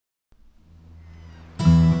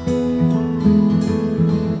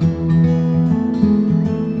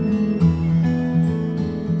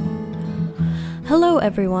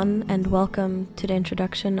everyone, and welcome to the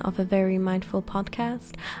introduction of a very mindful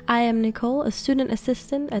podcast. I am Nicole, a student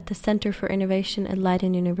assistant at the Center for Innovation at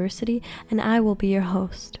Leiden University, and I will be your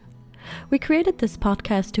host. We created this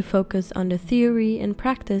podcast to focus on the theory and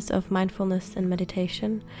practice of mindfulness and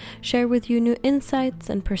meditation, share with you new insights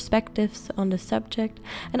and perspectives on the subject,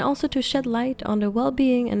 and also to shed light on the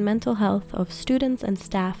well-being and mental health of students and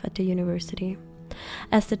staff at the university.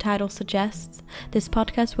 As the title suggests, this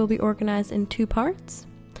podcast will be organized in two parts.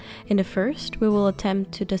 In the first, we will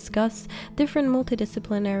attempt to discuss different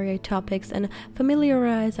multidisciplinary topics and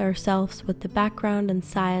familiarize ourselves with the background and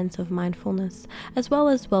science of mindfulness, as well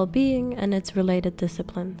as well-being and its related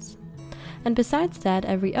disciplines. And besides that,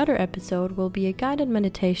 every other episode will be a guided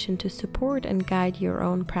meditation to support and guide your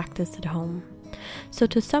own practice at home. So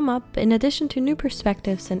to sum up, in addition to new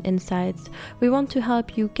perspectives and insights, we want to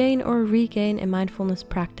help you gain or regain a mindfulness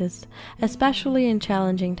practice, especially in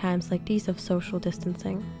challenging times like these of social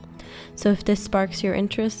distancing. So if this sparks your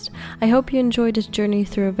interest, I hope you enjoy this journey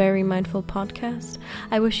through a very mindful podcast.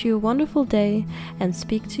 I wish you a wonderful day and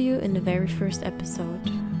speak to you in the very first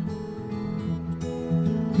episode.